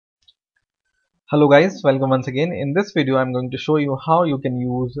Hello guys, welcome once again. In this video I'm going to show you how you can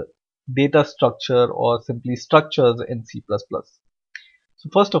use data structure or simply structures in C++. So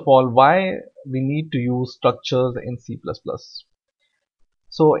first of all, why we need to use structures in C++?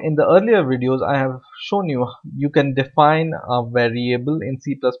 So in the earlier videos I have shown you can define a variable in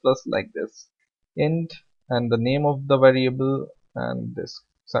C++ like this: int and the name of the variable and this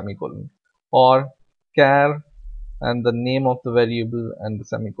semicolon, or char and the name of the variable and the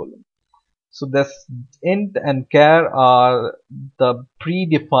semicolon. So this int and char are the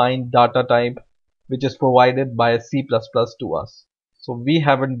predefined data type which is provided by C++ to us. So we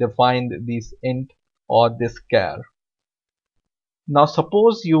haven't defined this int or this char. Now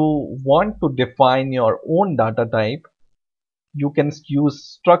suppose you want to define your own data type, you can use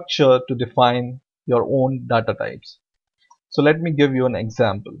structure to define your own data types. So let me give you an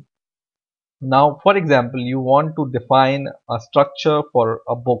example. Now for example, you want to define a structure for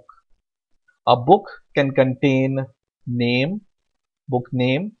a book. A book can contain name, book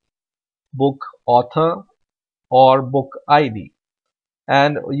author, or book ID,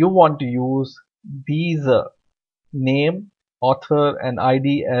 and you want to use these name, author, and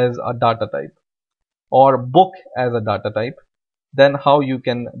ID as a data type, or book as a data type. Then how you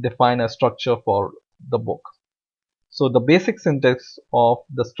can define a structure for the book? So the basic syntax of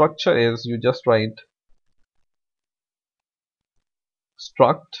the structure is you just write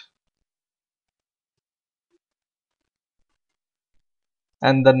struct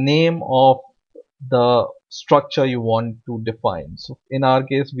and the name of the structure you want to define. So in our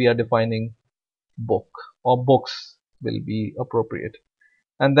case we are defining book, or books will be appropriate,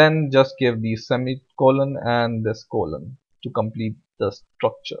 and then just give the semicolon and this colon to complete the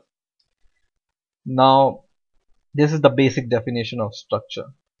structure. Now this is the basic definition of structure,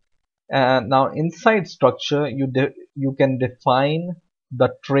 and now inside structure you can define the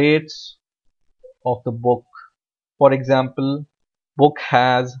traits of the book. For example, book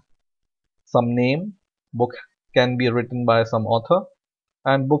has some name, book can be written by some author,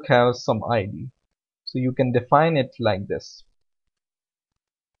 and book has some ID. So you can define it like this: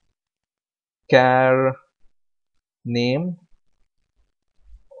 char name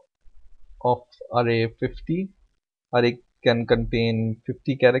of array 50. Array can contain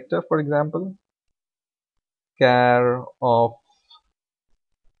 50 character, for example. Char of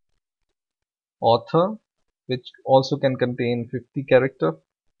author, which also can contain 50 character.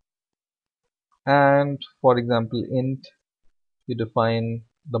 And for example, int, you define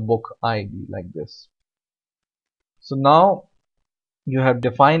the book ID like this. So now you have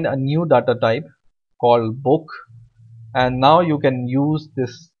defined a new data type called book, and now you can use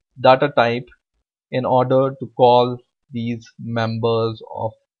this data type in order to call these members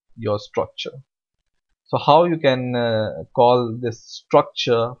of your structure. So how you can call this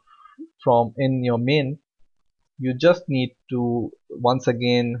structure from in your main? You just need to once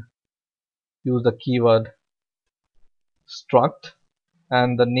again use the keyword struct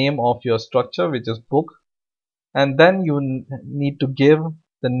and the name of your structure, which is book, and then you need to give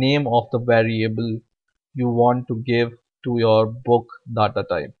the name of the variable you want to give to your book data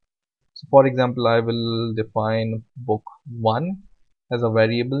type. So for example, I will define book1 as a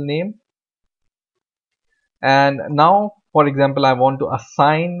variable name, and now for example I want to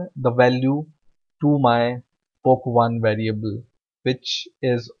assign the value to my book1 variable, which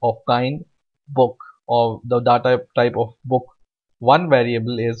is of kind book, or the data type of book1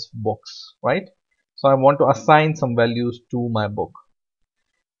 variable is books, right? So I want to assign some values to my book.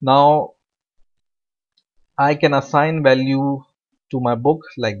 Now I can assign value to my book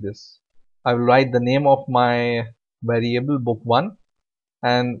like this. I will write the name of my variable book1,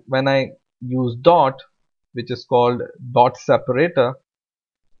 and when I use dot, which is called dot separator,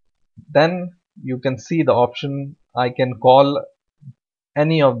 then you can see the option I can call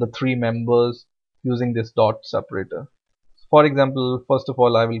any of the three members using this dot separator. For example, first of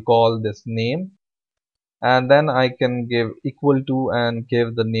all I will call this name, and then I can give equal to and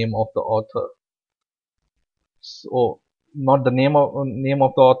give the name of the author. So not the name of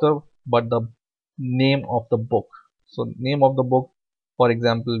the author, but the name of the book. So name of the book, for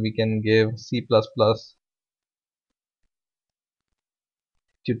example, we can give C++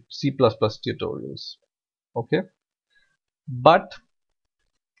 tutorials. Okay, but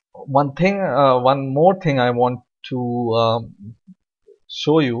one more thing I want to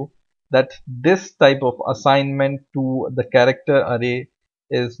show you, that this type of assignment to the character array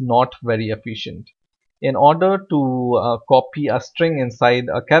is not very efficient. In order to copy a string inside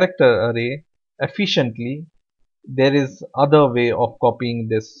a character array efficiently, there is other way of copying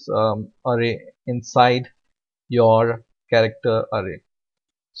this array inside your character array.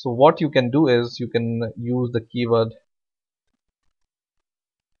 So what you can do is you can use the keyword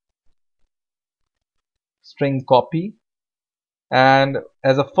string copy, and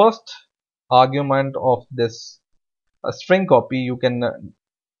as a first argument of this string copy, you can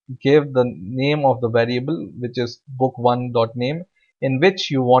give the name of the variable, which is book1.name, in which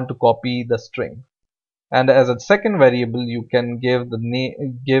you want to copy the string. And as a second variable, you can give the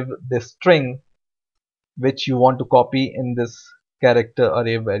give this string which you want to copy in this character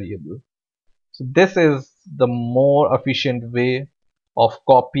array variable. So this is the more efficient way of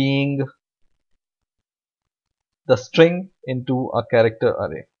copying the string into a character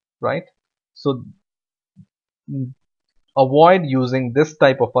array, right? So avoid using this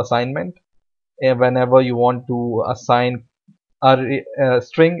type of assignment whenever you want to assign a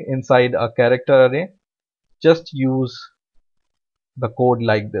string inside a character array. Just use the code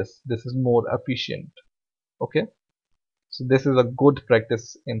like this. This is more efficient. Okay, so this is a good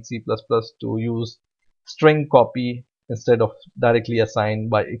practice in C++ to use string copy instead of directly assign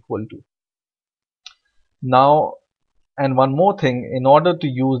by equal to. Now, and one more thing, in order to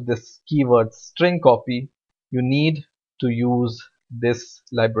use this keyword string copy, you need to use this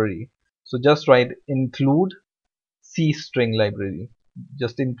library. So just write include C string library.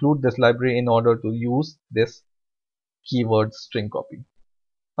 Just include this library in order to use this keyword string copy.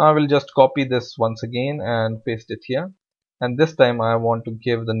 I will just copy this once again and paste it here. And this time I want to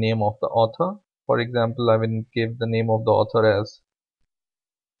give the name of the author. For example, I will give the name of the author as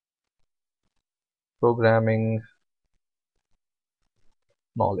programming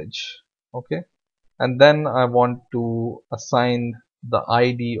knowledge. Okay. And then I want to assign the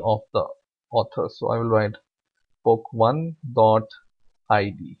ID of the author. So I will write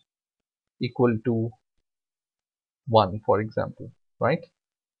book1.id equal to 1, for example, right?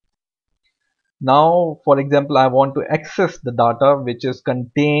 Now, for example, I want to access the data which is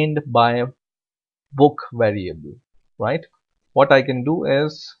contained by book variable, right? What I can do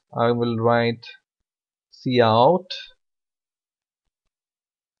is I will write cout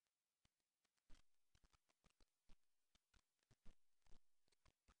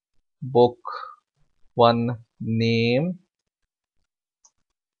book one name,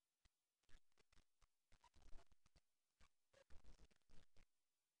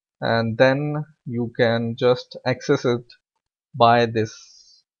 and then you can just access it by this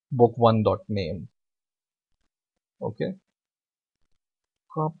book1.name. Okay,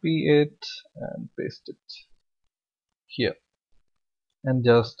 copy it and paste it here, and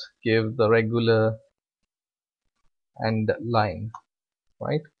just give the regular end line,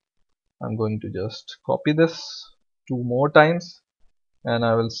 right? I'm going to just copy this 2 more times, and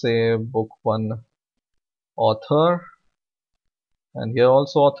I will say book1 author, and here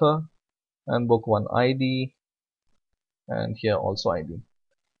also author, and book1 ID, and here also ID.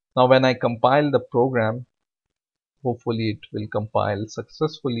 Now when I compile the program, hopefully it will compile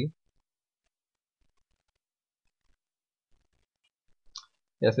successfully.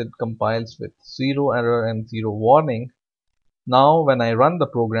 Yes, it compiles with 0 error and 0 warning. Now when I run the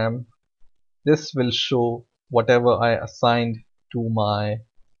program, this will show whatever I assigned to my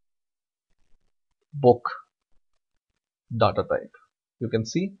book data type. You can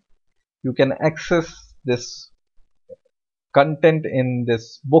see you can access this content in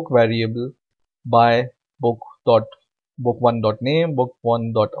this book variable by book1.name,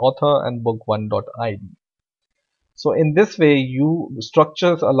 book1.author, and book1.id. So in this way,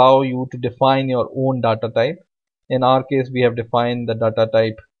 structures allow you to define your own data type. In our case, we have defined the data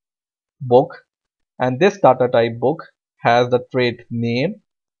type book, and this data type book has the trait name,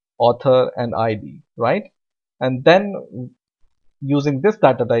 author, and ID, right? And then using this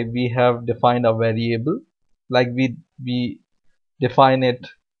data type, we have defined a variable, like we define it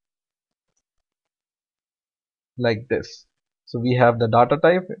like this. So we have the data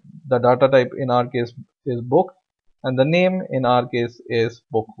type. The data type in our case is book, and the name in our case is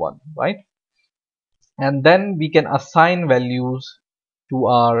book1, right? And then we can assign values to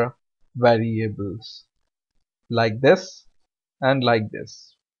our variables like this and like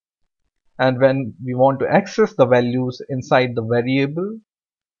this. And when we want to access the values inside the variable,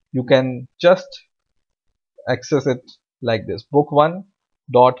 you can just access it like this: book1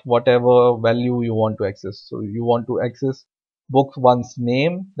 dot whatever value you want to access. So you want to access book1's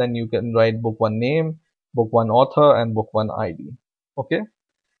name, then you can write book1 name, book1 author, and book1 ID. Okay,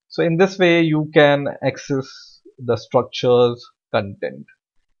 so in this way you can access the structure's content,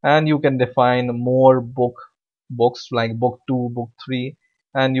 and you can define more books like book2, book3,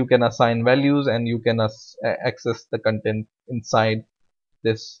 and you can assign values, and you can access the content inside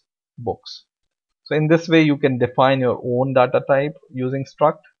this books. So in this way you can define your own data type using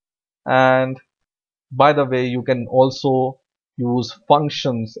struct. And by the way, you can also use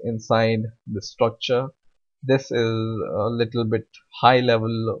functions inside the structure. This is a little bit high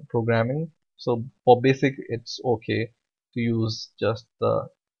level programming, so for basic it's okay to use just the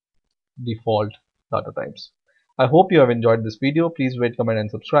default data types. I hope you have enjoyed this video. Please rate, comment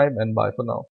and subscribe, and bye for now.